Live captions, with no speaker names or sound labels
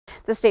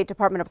The State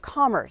Department of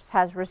Commerce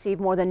has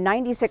received more than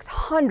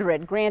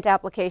 9,600 grant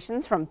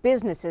applications from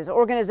businesses,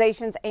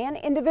 organizations, and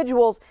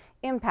individuals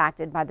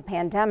impacted by the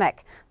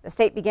pandemic. The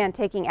state began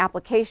taking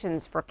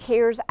applications for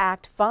CARES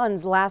Act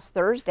funds last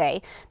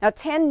Thursday. Now,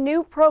 10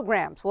 new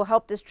programs will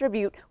help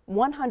distribute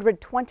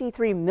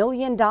 $123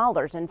 million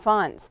in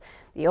funds.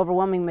 The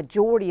overwhelming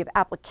majority of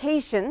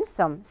applications,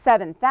 some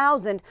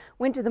 7,000,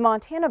 went to the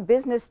Montana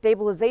Business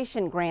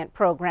Stabilization Grant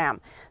Program.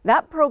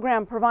 That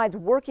program provides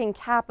working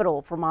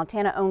capital for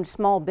Montana-owned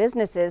small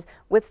businesses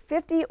with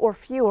 50 or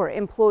fewer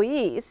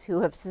employees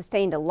who have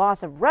sustained a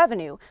loss of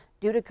revenue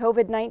due to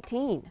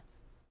COVID-19.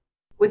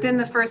 Within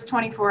the first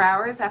 24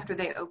 hours after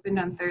they opened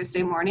on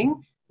Thursday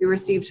morning, we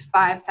received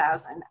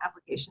 5,000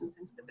 applications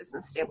into the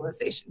Business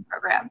Stabilization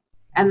Program,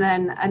 and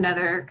then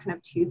another kind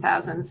of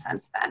 2,000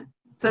 since then.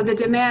 So the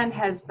demand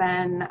has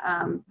been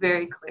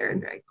very clear and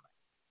very clear.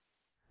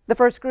 The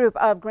first group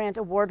of grant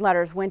award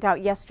letters went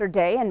out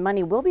yesterday, and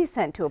money will be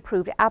sent to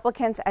approved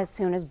applicants as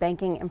soon as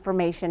banking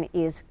information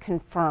is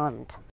confirmed.